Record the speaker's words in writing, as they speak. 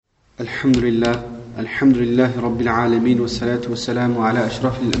الحمد لله رب العالمين والصلاة والسلام على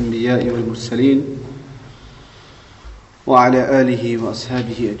أشرف الأنبياء والمرسلين وعلى آله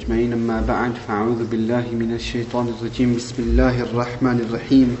وأصحابه أجمعين أما بعد فأعوذ بالله من الشيطان الرجيم بسم الله الرحمن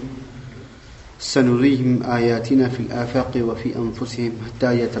الرحيم سنريهم آياتنا في الآفاق وفي أنفسهم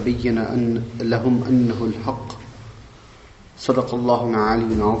حتى يتبين لهم أنه الحق صدق الله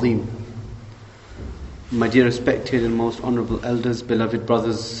العلي العظيم. My dear respected and most honorable elders, beloved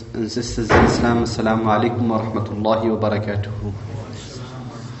brothers and sisters in Islam, Assalamu alaikum wa rahmatullahi wa barakatuhu.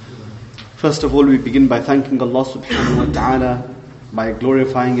 First of all, we begin by thanking Allah subhanahu wa ta'ala, by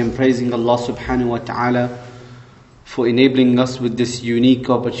glorifying and praising Allah subhanahu wa ta'ala for enabling us with this unique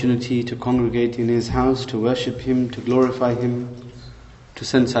opportunity to congregate in His house, to worship Him, to glorify Him, to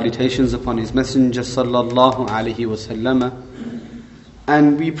send salutations upon His Messenger sallallahu alaihi wasallam.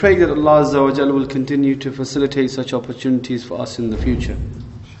 And we pray that Allah Azza wa Jalla will continue to facilitate such opportunities for us in the future.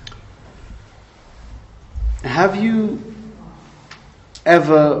 Have you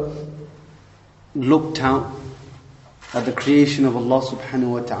ever looked out at the creation of Allah subhanahu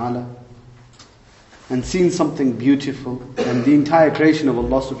wa ta'ala and seen something beautiful, and the entire creation of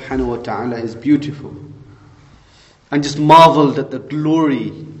Allah subhanahu wa ta'ala is beautiful, and just marveled at the glory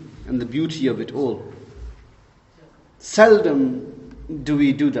and the beauty of it all? Seldom do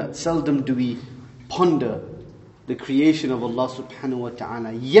we do that. Seldom do we ponder the creation of Allah subhanahu wa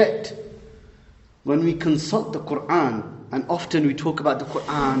ta'ala. Yet, when we consult the Quran, and often we talk about the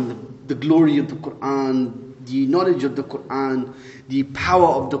Quran, the glory of the Quran, the knowledge of the Quran, the power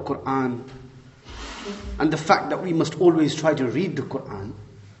of the Quran, and the fact that we must always try to read the Quran,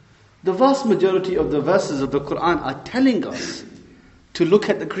 the vast majority of the verses of the Quran are telling us to look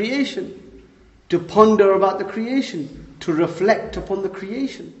at the creation, to ponder about the creation, to reflect upon the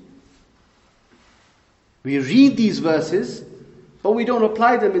creation. We read these verses, but we don't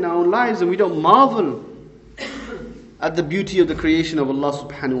apply them in our own lives, and we don't marvel at the beauty of the creation of Allah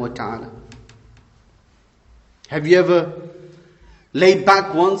subhanahu wa ta'ala. Have you ever laid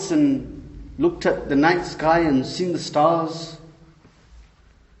back once and looked at the night sky and seen the stars,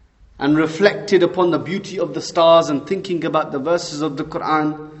 and reflected upon the beauty of the stars, and thinking about the verses of the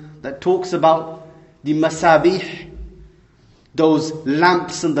Quran that talks about the masabih, those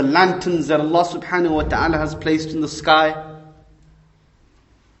lamps and the lanterns that Allah subhanahu wa ta'ala has placed in the sky?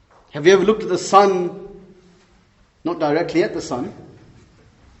 Have you ever looked at the sun, not directly at the sun?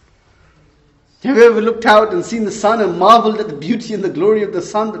 Have you ever looked out and seen the sun and marveled at the beauty and the glory of the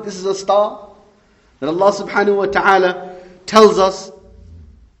sun, that this is a star that Allah subhanahu wa ta'ala tells us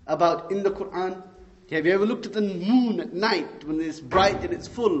about in the Quran? Have you ever looked at the moon at night when it's bright and it's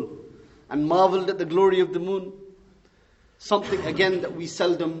full, and marveled at the glory of the moon? Something again that we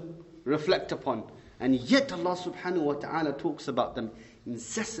seldom reflect upon. And yet Allah subhanahu wa ta'ala talks about them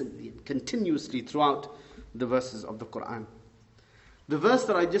incessantly and continuously throughout the verses of the Quran. The verse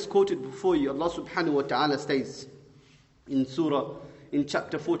that I just quoted before you, Allah subhanahu wa ta'ala states in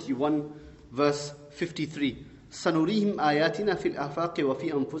chapter 41, verse 53, سَنُرِيهِمْ آيَاتِنَا فِي الْآفَاقِ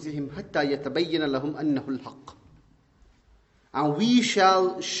وَفِي أَنفُسِهِمْ حَتَّى يَتَبَيَّنَ لَهُمْ أَنَّهُ الْحَقِّ. And we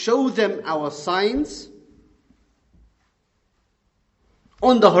shall show them our signs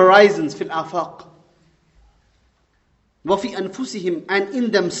on the horizons, fil afaq, wa fi anfusihim, and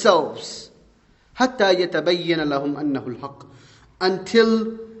in themselves, hatta yatabayyana lahum annahu al-haq,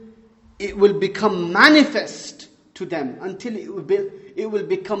 until it will become manifest to them, until it will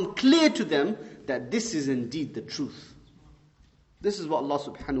become clear to them that this is indeed the truth. This is what Allah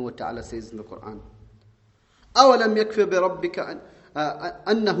subhanahu wa ta'ala says in the Quran. أَوَلَمْ يَكْفِ بِرَبِّكَ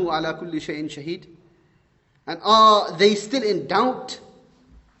أَنَّهُ عَلَى كُلِّ شَيْءٍ شَهِيدٍ. And are they still in doubt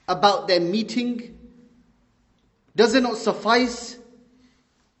about their meeting? Does it not suffice?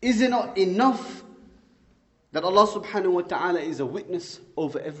 Is it not enough that Allah subhanahu wa ta'ala is a witness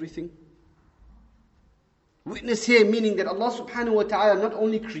over everything? Witness here meaning that Allah subhanahu wa ta'ala not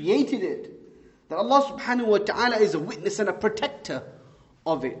only created it, that Allah subhanahu wa ta'ala is a witness and a protector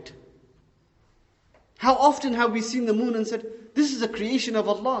of it. How often have we seen the moon and said, this is a creation of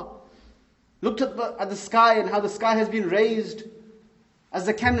Allah? Looked at the sky and how the sky has been raised as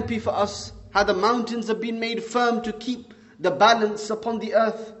a canopy for us, how the mountains have been made firm to keep the balance upon the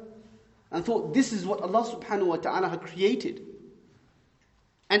earth, and thought this is what Allah subhanahu wa ta'ala had created.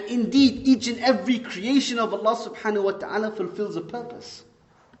 And indeed, each and every creation of Allah subhanahu wa ta'ala fulfills a purpose.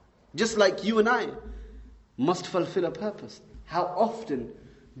 Just like you and I must fulfill a purpose. How often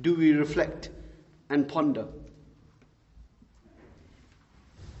do we reflect and ponder?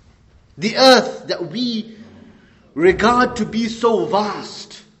 The earth that we regard to be so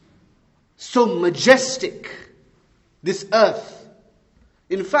vast, so majestic, this earth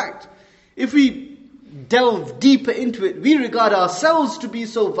In fact, if we delve deeper into it, we regard ourselves to be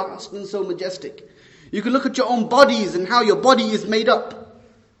so vast and so majestic. You can look at your own bodies and how your body is made up.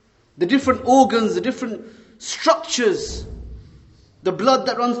 The different organs, the different structures, the blood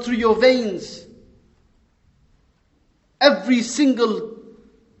that runs through your veins. Every single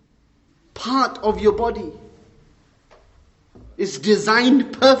part of your body is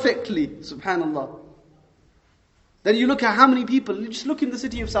designed perfectly, subhanallah. Then you look at how many people, you just look in the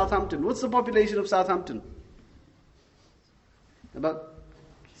city of Southampton. What's the population of Southampton? About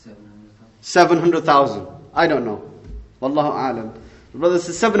 700,000. I don't know. Wallahu a'lam. The brother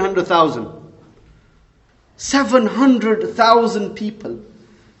says 700,000. 700,000 people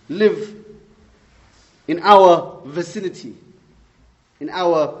live in our vicinity, in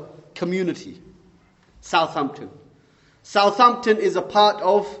our community, Southampton. Southampton is a part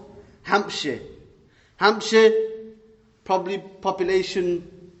of Hampshire. Hampshire, probably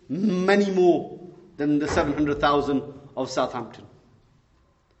population many more than the 700,000 of Southampton.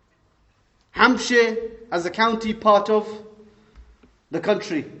 Hampshire as a county part of the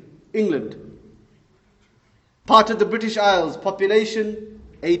country, England. Part of the British Isles, population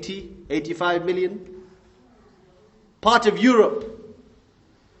 85 million. Part of Europe,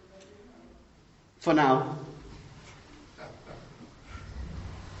 for now,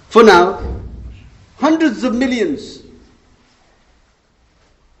 hundreds of millions.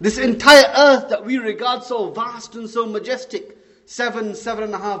 This entire earth that we regard so vast and so majestic,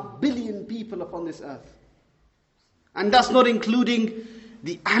 7.5 billion people upon this earth. And that's not including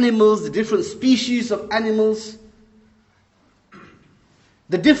the animals, the different species of animals,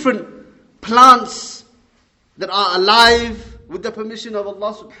 the different plants that are alive with the permission of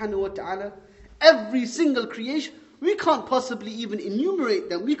Allah subhanahu wa ta'ala. Every single creation, we can't possibly even enumerate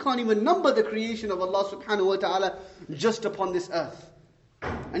them. We can't even number the creation of Allah subhanahu wa ta'ala just upon this earth.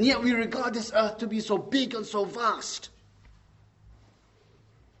 And yet we regard this earth to be so big and so vast.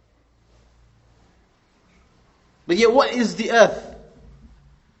 But yet what is the earth?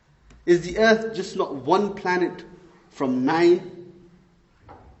 Is the earth just not one planet from 9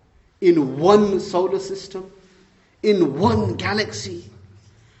 in one solar system, in one galaxy?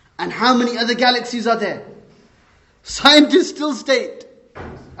 And how many other galaxies are there? Scientists still state,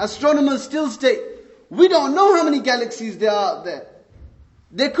 astronomers still state, we don't know how many galaxies there are out there.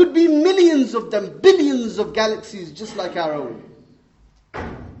 There could be millions of them, billions of galaxies just like our own.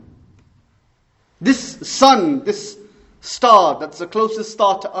 This sun, this star that's the closest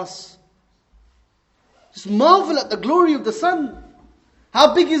star to us, just marvel at the glory of the sun.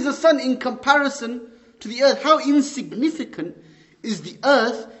 How big is the sun in comparison to the earth? How insignificant is the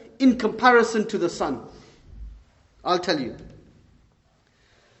earth in comparison to the sun? I'll tell you.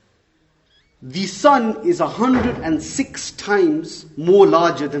 The sun is 106 times more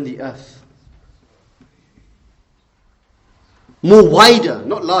larger than the earth. More wider,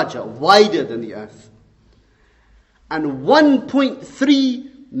 not larger, wider than the earth. And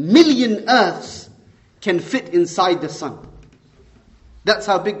 1.3 million earths can fit inside the sun. That's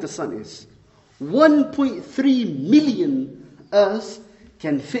how big the sun is. 1.3 million earths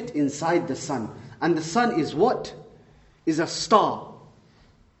can fit inside the sun. And the sun is what? Is a star.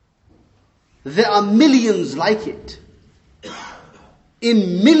 There are millions like it.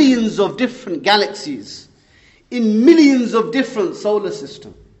 In millions of different galaxies. In millions of different solar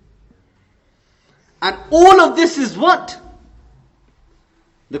systems. And all of this is what?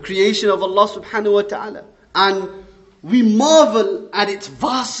 The creation of Allah subhanahu wa ta'ala. And we marvel at its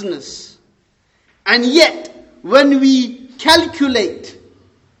vastness. And yet, when we calculate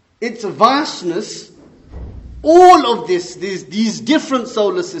its vastness, all of this, these different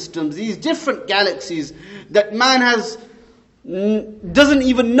solar systems, these different galaxies that man doesn't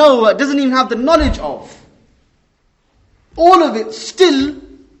even know, doesn't even have the knowledge of, all of it still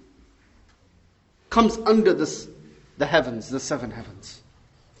comes under the heavens, the 7 heavens.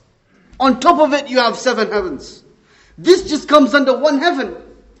 On top of it, you have 7 heavens. This just comes under 1 heaven.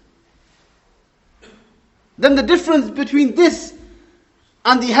 Then the difference between this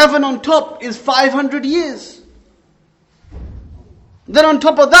and the heaven on top is 500 years. Then on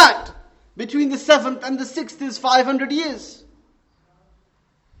top of that, between the 7th and the 6th is 500 years.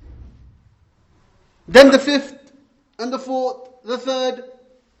 Then the 5th and the 4th, the 3rd,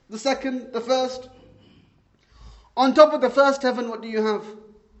 the 2nd, the 1st. On top of the first heaven, what do you have?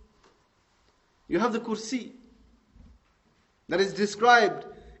 You have the kursi. That is described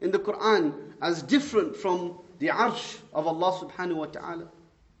in the Quran as different from the arsh of Allah subhanahu wa ta'ala.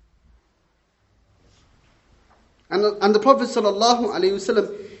 And the Prophet sallallahu alayhi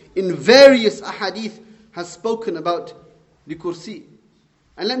wasallam in various ahadith has spoken about the kursi.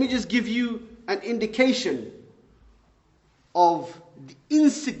 And let me just give you an indication of the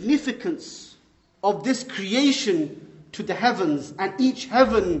insignificance of this creation to the heavens, and each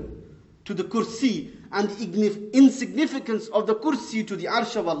heaven to the kursi, and the insignificance of the kursi to the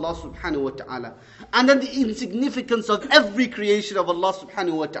arsh of Allah subhanahu wa ta'ala, and then the insignificance of every creation of Allah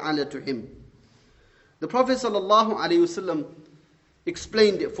subhanahu wa ta'ala to Him. The Prophet sallallahu alaihi wasallam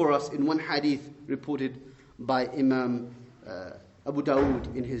explained it for us in one hadith reported by Imam Abu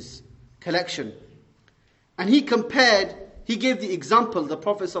Dawood in his collection. And he gave the example, the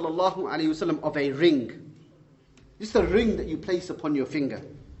Prophet sallallahu alaihi wasallam, of a ring. Just a ring that you place upon your finger. And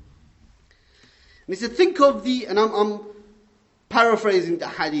he said, think of and I'm paraphrasing the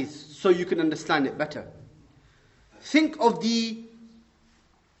hadith so you can understand it better. Think of the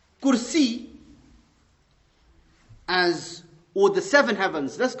kursi or the seven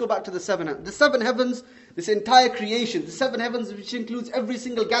heavens. Let's go back to the seven heavens. The seven heavens, this entire creation, the seven heavens, which includes every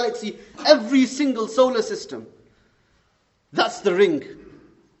single galaxy, every single solar system. That's the ring.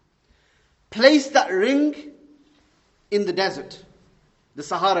 Place that ring in the desert. The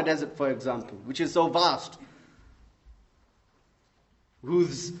Sahara Desert, for example, which is so vast,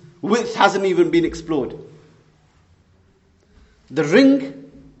 whose width hasn't even been explored. The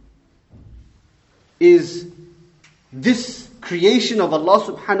ring is this creation of Allah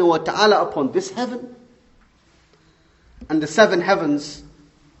subhanahu wa ta'ala upon this heaven, and the seven heavens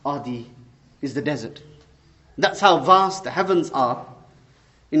is the desert. That's how vast the heavens are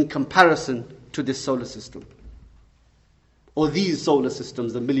in comparison to this solar system. Or these solar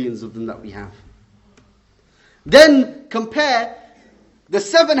systems, the millions of them that we have. Then compare the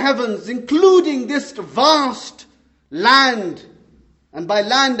seven heavens, including this vast land. And by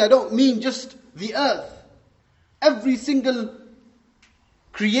land I don't mean just the earth. Every single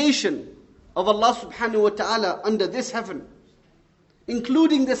creation of Allah subhanahu wa ta'ala under this heaven,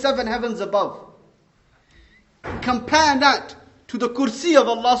 including the seven heavens above. Compare that to the kursi of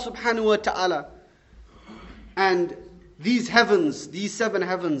Allah subhanahu wa ta'ala. And these heavens, these seven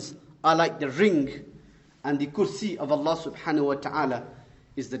heavens, are like the ring, and the kursi of Allah subhanahu wa ta'ala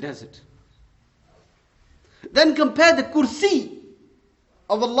is the desert. Then compare the kursi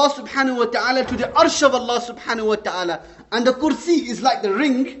of Allah subhanahu wa ta'ala to the arsh of Allah subhanahu wa ta'ala, and the kursi is like the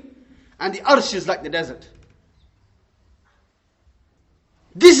ring, and the arsh is like the desert.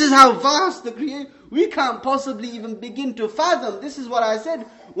 This is how vast the creation. We can't possibly even begin to fathom. This is what I said.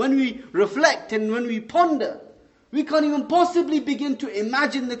 When we reflect and when we ponder, we can't even possibly begin to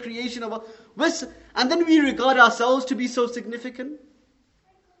imagine the creation of Allah. And then we regard ourselves to be so significant.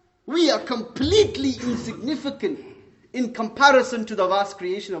 We are completely insignificant in comparison to the vast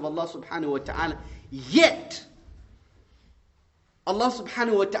creation of Allah subhanahu wa ta'ala. Yet, Allah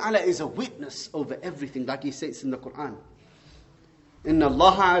subhanahu wa ta'ala is a witness over everything, like He says in the Quran. Inna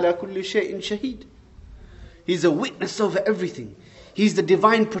Allah ala kulli shay'in shaheed. He's a witness over everything. He's the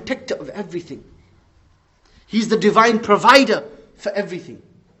divine protector of everything. He's the divine provider for everything.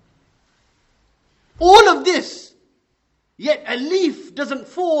 All of this, yet a leaf doesn't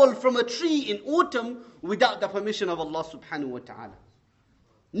fall from a tree in autumn without the permission of Allah subhanahu wa ta'ala.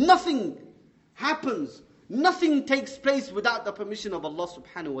 Nothing happens, nothing takes place without the permission of Allah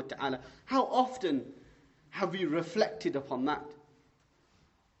subhanahu wa ta'ala. How often have we reflected upon that?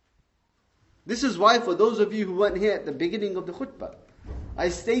 This is why, for those of you who weren't here at the beginning of the khutbah, I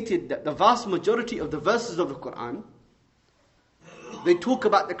stated that the vast majority of the verses of the Quran, they talk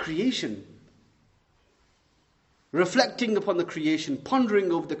about the creation, reflecting upon the creation,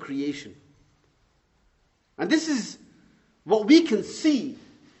 pondering over the creation. And this is what we can see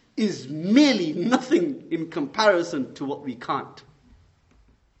is merely nothing in comparison to what we can't.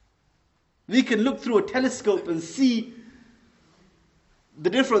 We can look through a telescope and see the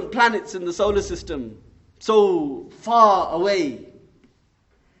different planets in the solar system so far away.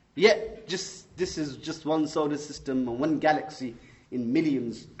 Yet, this is just one solar system and one galaxy in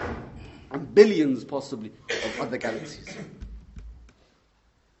millions and billions possibly of other galaxies.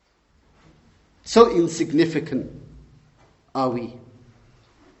 So insignificant are we.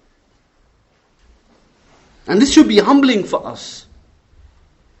 And this should be humbling for us.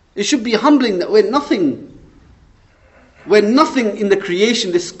 It should be humbling that we're nothing in the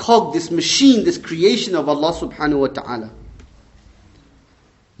creation, this cog, this machine, this creation of Allah subhanahu wa ta'ala.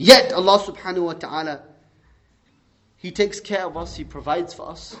 Yet Allah subhanahu wa ta'ala, He takes care of us, He provides for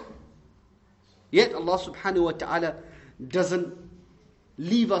us. Yet Allah subhanahu wa ta'ala doesn't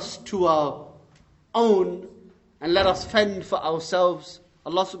leave us to our own and let us fend for ourselves.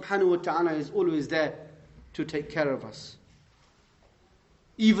 Allah subhanahu wa ta'ala is always there to take care of us.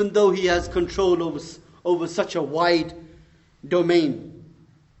 Even though He has control over such a wide domain.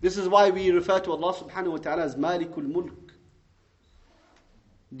 This is why we refer to Allah subhanahu wa ta'ala as Malikul Mulk,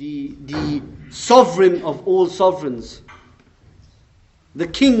 the sovereign of all sovereigns, the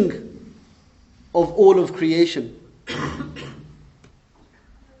king of all of creation.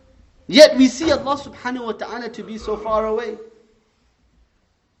 Yet we see Allah subhanahu wa ta'ala to be so far away.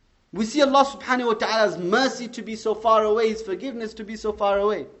 We see Allah subhanahu wa ta'ala's mercy to be so far away, His forgiveness to be so far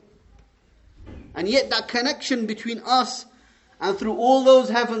away. And yet that connection between us and through all those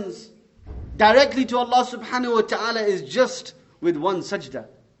heavens directly to Allah subhanahu wa ta'ala is just with one sajda.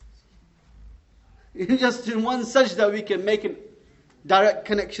 Just in one sajda we can make a direct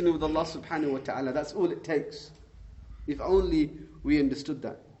connection with Allah subhanahu wa ta'ala. That's all it takes. If only we understood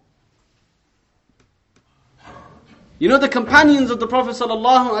that. You know, the companions of the Prophet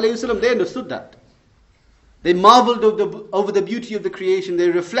sallallahu alaihi wasallam, they understood that. They marveled over the beauty of the creation.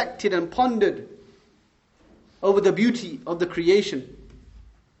 They reflected and pondered over the beauty of the creation.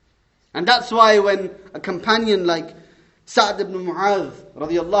 And that's why when a companion like Sa'd ibn Mu'adh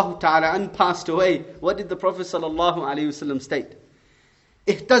radiyallahu ta'ala an passed away, what did the Prophet sallallahu alaihi wasallam state?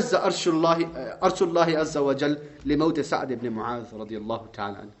 اهتز أرش الله عز وجل لموت سعد ibn Mu'adh radiyallahu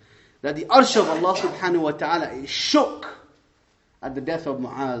ta'ala an. That the arsh of Allah subhanahu wa ta'ala is shook at the death of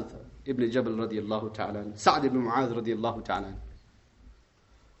Mu'adh ibn Jabal radiyallahu ta'ala, Sa'd ibn Mu'adh radiyallahu ta'ala.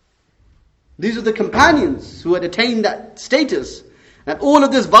 These are the companions who had attained that status. That all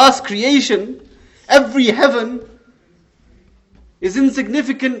of this vast creation, every heaven is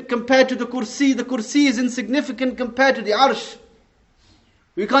insignificant compared to the kursi. The kursi is insignificant compared to the arsh.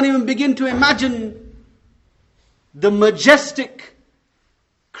 We can't even begin to imagine the majestic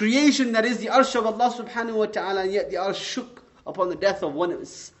creation that is the arsh of Allah subhanahu wa ta'ala, and yet the arsh shook upon the death of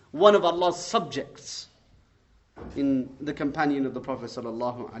one of Allah's subjects in the companion of the Prophet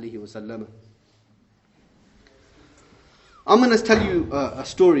sallallahu alaihi wasallam. I'm going to tell you a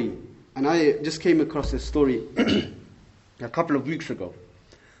story, and I just came across this story a couple of weeks ago.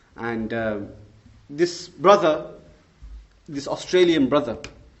 And this brother, this Australian brother,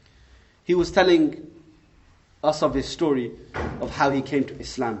 he was telling us of his story of how he came to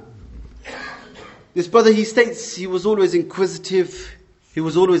Islam. This brother, he states, he was always inquisitive, he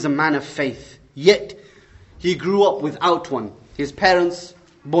was always a man of faith, yet he grew up without one. His parents,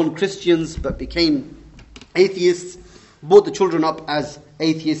 born Christians but became atheists, brought the children up as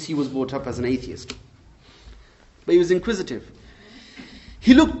atheists. He was brought up as an atheist. But he was inquisitive.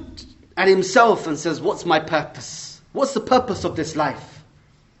 He looked at himself and says, what's my purpose? What's the purpose of this life?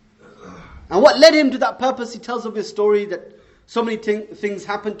 And what led him to that purpose, he tells of his story that so many things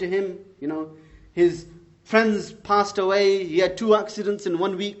happened to him. You know, his friends passed away. He had 2 accidents in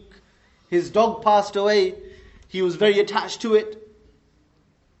 1 week. His dog passed away. He was very attached to it.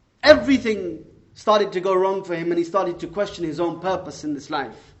 Everything started to go wrong for him, and he started to question his own purpose in this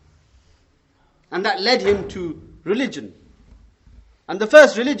life. And that led him to religion. And the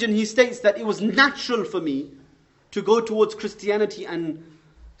first religion, he states that it was natural for me to go towards Christianity and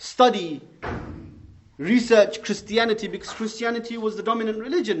study, research Christianity, because Christianity was the dominant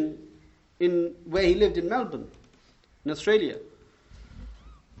religion in where he lived in Melbourne, in Australia.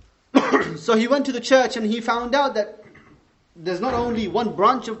 So he went to the church and he found out that there's not only one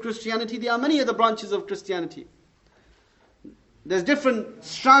branch of Christianity, there are many other branches of Christianity. There's different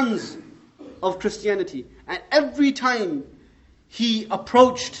strands of Christianity. And every time he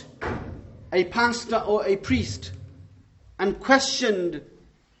approached a pastor or a priest and questioned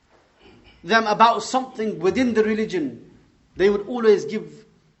them about something within the religion, they would always give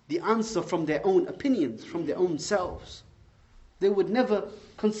the answer from their own opinions, from their own selves. They would never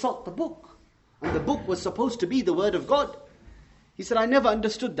consult the book. And the book was supposed to be the word of God. He said, I never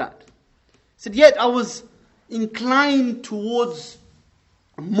understood that. He said, yet I was inclined towards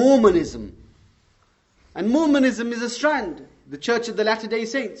Mormonism. And Mormonism is a strand, the Church of the Latter-day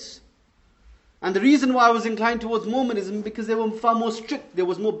Saints. And the reason why I was inclined towards Mormonism, because they were far more strict. There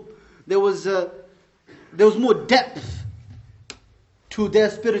was more depth to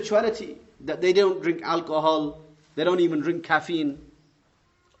their spirituality. That they don't drink alcohol, they don't even drink caffeine.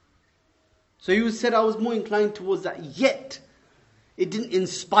 So he said I was more inclined towards that. Yet it didn't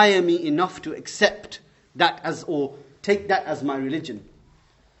inspire me enough to accept that as, or take that as my religion.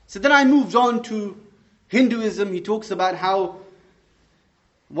 So then I moved on to Hinduism. He talks about how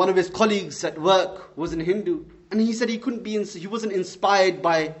one of his colleagues at work was a Hindu, and he said he wasn't inspired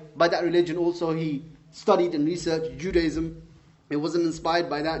by that religion. Also, he studied and researched Judaism. He wasn't inspired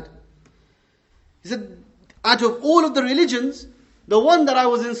by that. He said, out of all of the religions, the one that I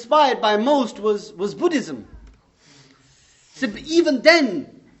was inspired by most was Buddhism. He said, but even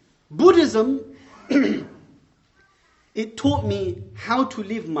then, Buddhism It taught me how to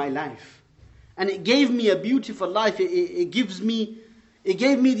live my life. And it gave me a beautiful life. It gave me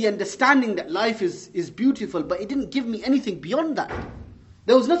the understanding that life is beautiful, but it didn't give me anything beyond that.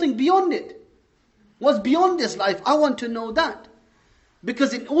 There was nothing beyond it. What's beyond this life? I want to know that.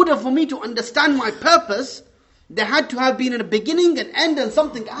 Because in order for me to understand my purpose, there had to have been a beginning, an end, and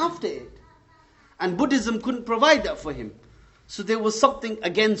something after it. And Buddhism couldn't provide that for him. So there was something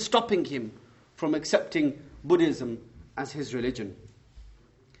again stopping him from accepting Buddhism as his religion.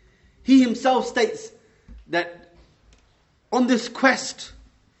 He himself states that on this quest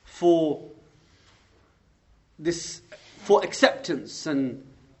for acceptance and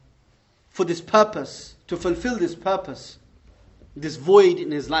for this purpose, to fulfill this purpose, this void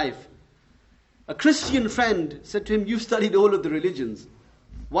in his life, a Christian friend said to him, "You've studied all of the religions.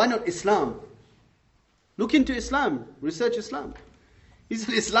 Why not Islam? Look into Islam, research Islam." He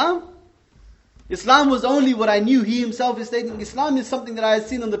said, "Islam? Islam was only what I knew." He himself is stating, Islam is something that I had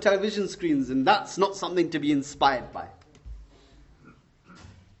seen on the television screens, and that's not something to be inspired by. He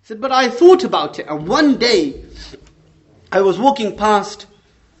said, "But I thought about it, and one day I was walking past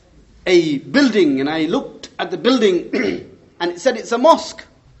a building, and I looked at the building, and it said it's a mosque.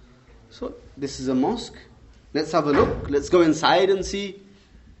 So, this is a mosque. Let's have a look. Let's go inside and see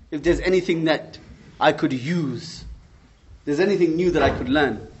if there's anything that I could use. There's anything new that I could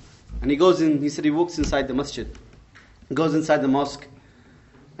learn." And he goes in, he said he walks inside the masjid. He goes inside the mosque,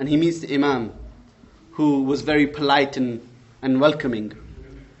 and he meets the imam, who was very polite and welcoming.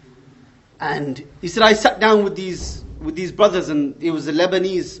 And he said, "I sat down with these brothers, and it was a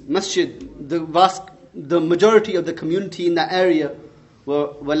Lebanese masjid. The majority of the community in that area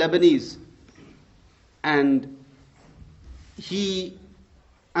were Lebanese. And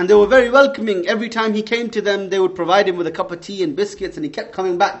they were very welcoming. Every time he came to them, they would provide him with a cup of tea and biscuits, and he kept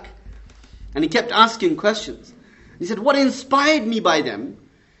coming back. And he kept asking questions. He said, what inspired me by them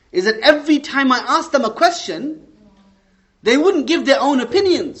is that every time I asked them a question, they wouldn't give their own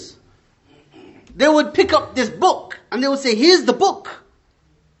opinions. They would pick up this book, and they would say, here's the book.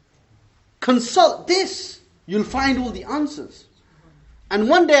 Consult this. You'll find all the answers." And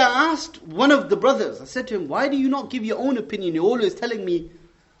one day I asked one of the brothers, I said to him, "Why do you not give your own opinion? You're always telling me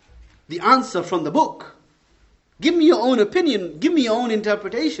the answer from the book. Give me your own opinion. Give me your own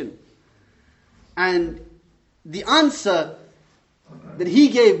interpretation." And the answer that he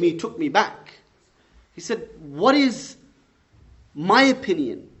gave me took me back. He said, "What is my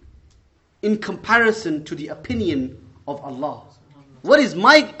opinion in comparison to the opinion of Allah? What is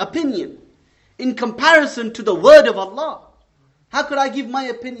my opinion in comparison to the word of Allah? How could I give my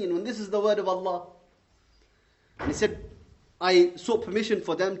opinion when this is the word of Allah?" And he said, I sought permission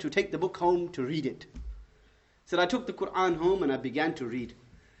for them to take the book home to read it. He said, I took the Quran home and I began to read.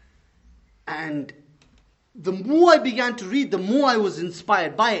 And the more I began to read, the more I was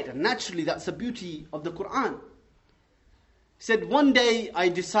inspired by it. And naturally, that's the beauty of the Quran. He said, one day I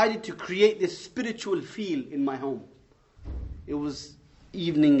decided to create this spiritual feel in my home. It was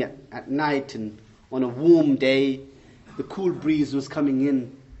evening at night, and on a warm day, the cool breeze was coming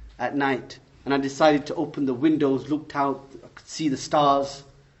in at night. And I decided to open the windows, looked out, I could see the stars,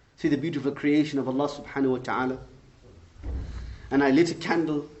 see the beautiful creation of Allah subhanahu wa ta'ala. And I lit a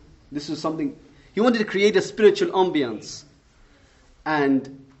candle. This was something, he wanted to create a spiritual ambience.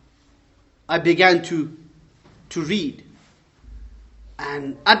 And I began to read.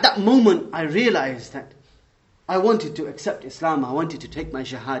 And at that moment, I realized that I wanted to accept Islam. I wanted to take my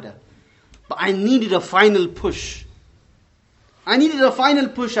shahada. But I needed a final push. I needed that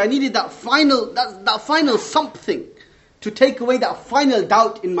final something to take away that final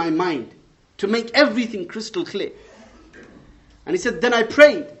doubt in my mind, to make everything crystal clear. And he said, then I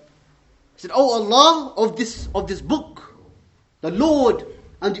prayed. He said, "Oh Allah of this book, the Lord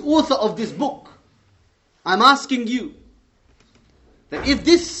and the author of this book, I'm asking you that if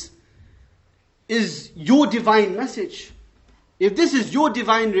this is your divine message, if this is your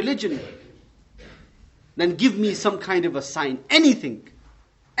divine religion, then give me some kind of a sign, anything,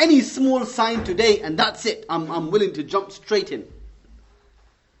 any small sign today, and that's it. I'm willing to jump straight in."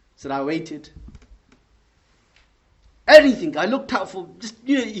 So I waited. Anything, I looked out for, just,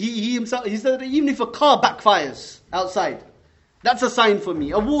 he himself, he said, even if a car backfires outside, that's a sign for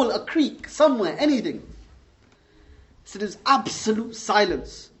me. A wall, a creek, somewhere, anything. So there's absolute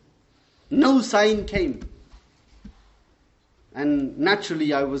silence. No sign came. And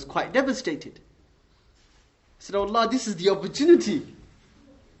naturally I was quite devastated. I said, "Oh Allah, this is the opportunity.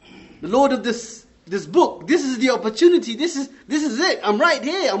 The Lord of this book, this is the opportunity. This is it. I'm right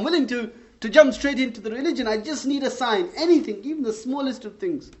here. I'm willing to jump straight into the religion. I just need a sign. Anything, even the smallest of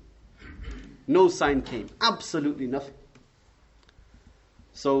things." No sign came. Absolutely nothing.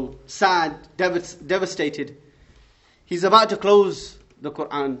 So sad, devastated. He's about to close the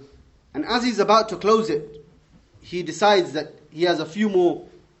Quran. And as he's about to close it, he decides that he has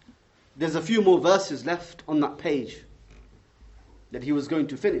there's a few more verses left on that page that he was going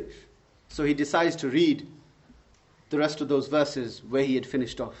to finish. So he decides to read the rest of those verses where he had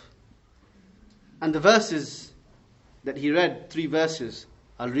finished off. And the verses that he read, 3 verses,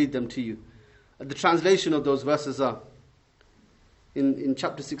 I'll read them to you. The translation of those verses are in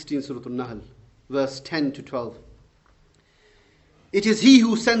chapter 16, Surah Al-Nahl, verse 10 to 12. It is He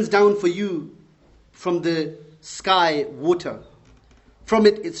who sends down for you from the sky water. From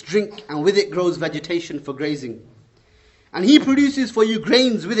it its drink, and with it grows vegetation for grazing. And He produces for you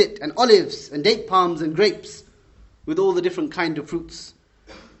grains with it, and olives, and date palms, and grapes, with all the different kind of fruits.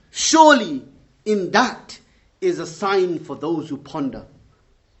 Surely in that is a sign for those who ponder.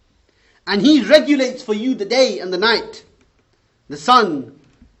 And He regulates for you the day and the night. The sun,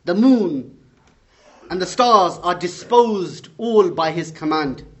 the moon, and the stars are disposed all by His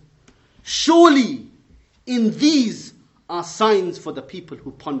command. Surely in these are signs for the people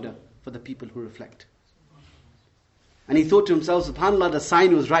who ponder, for the people who reflect. And he thought to himself, subhanAllah, the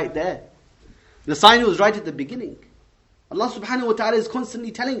sign was right there. The sign was right at the beginning. Allah subhanahu wa ta'ala is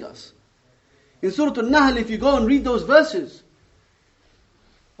constantly telling us. In Surah Al-Nahl, if you go and read those verses,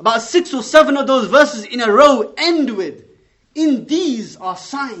 about 6 or 7 of those verses in a row end with, in these are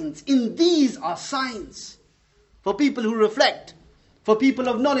signs, in these are signs. For people who reflect, for people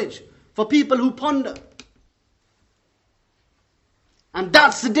of knowledge, for people who ponder. And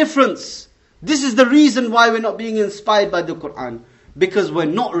that's the difference. This is the reason why we're not being inspired by the Quran. Because we're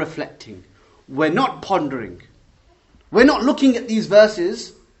not reflecting. We're not pondering. We're not looking at these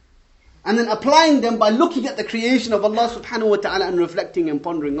verses and then applying them by looking at the creation of Allah subhanahu wa ta'ala and reflecting and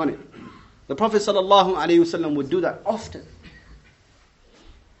pondering on it. The Prophet sallallahu alayhi wasallam would do that often.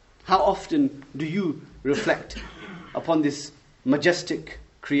 How often do you reflect upon this majestic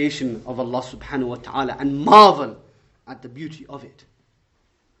creation of Allah subhanahu wa ta'ala and marvel at the beauty of it?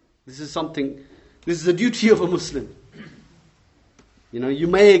 This is the duty of a Muslim. You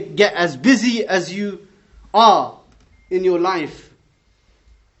may get as busy as you are in your life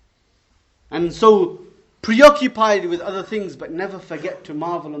and so preoccupied with other things, but never forget to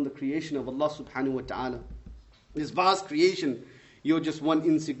marvel on the creation of Allah subhanahu wa ta'ala. This vast creation, you're just one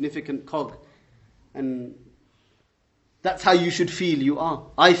insignificant cog. And that's how you should feel you are.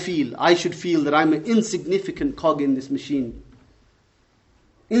 I should feel that I'm an insignificant cog in this machine.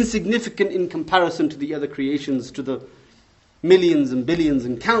 Insignificant in comparison to the other creations, to the millions and billions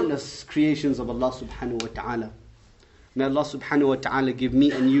and countless creations of Allah subhanahu wa ta'ala. May Allah subhanahu wa ta'ala give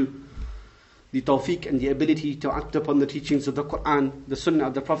me and you the tawfiq and the ability to act upon the teachings of the Quran, the sunnah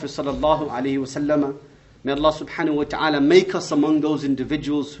of the Prophet sallallahu alaihi wasallam. May Allah subhanahu wa ta'ala make us among those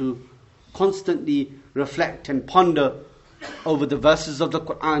individuals who constantly reflect and ponder over the verses of the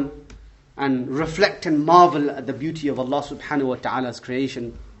Quran and reflect and marvel at the beauty of Allah subhanahu wa ta'ala's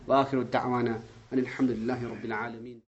creation. Wa akhiru da'wana alhamdulillahi rabbil alameen.